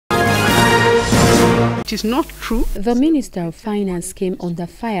It is not true. The Minister of Finance came under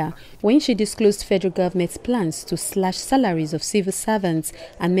fire when she disclosed federal government's plans to slash salaries of civil servants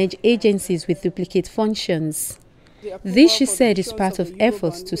and merge agencies with duplicate functions. This, she said, is part of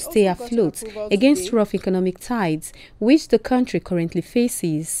efforts to stay afloat against rough economic tides which the country currently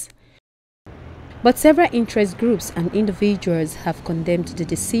faces. But several interest groups and individuals have condemned the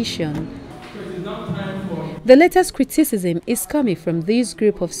decision. The latest criticism is coming from this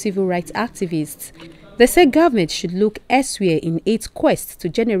group of civil rights activists. They say government should look elsewhere in its quest to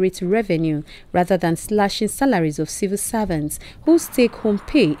generate revenue rather than slashing salaries of civil servants whose take-home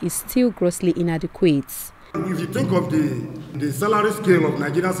pay is still grossly inadequate. If you think of the salary scale of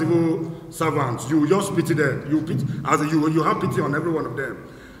Nigerian civil servants, you just pity them. You have pity on every one of them.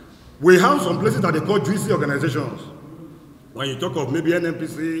 We have some places that they call juicy organizations. When you talk of maybe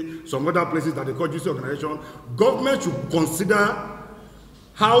NNPC, some other places that they call juicy organizations, government should consider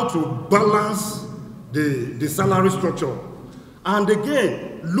how to balance the salary structure. And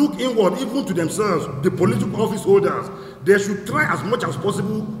again, look inward, even to themselves, the political office holders. They should try as much as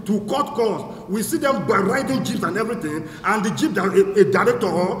possible to cut costs. We see them by riding jeeps and everything, and the jeep that a director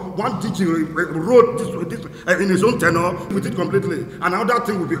or one DG wrote this in his own tenor with it completely. Another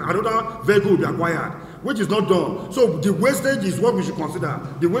vehicle will be acquired, which is not done. So the wastage is what we should consider.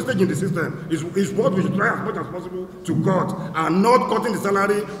 The wastage in the system is what we should try as much as possible to cut, and not cutting the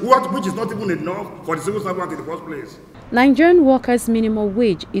salary, which is not even enough for the civil servant in the first place. Nigerian workers' minimum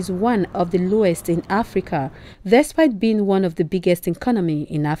wage is one of the lowest in Africa, despite being one of the biggest economies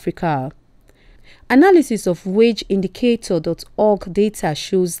in Africa. Analysis of wageindicator.org data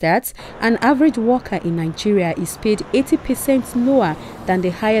shows that an average worker in Nigeria is paid 80% lower than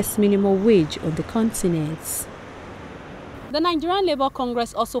the highest minimum wage on the continent. The Nigerian Labour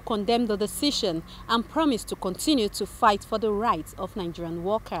Congress also condemned the decision and promised to continue to fight for the rights of Nigerian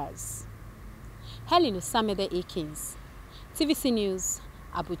workers. Helen Osamede Akins, TVC News,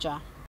 Abuja.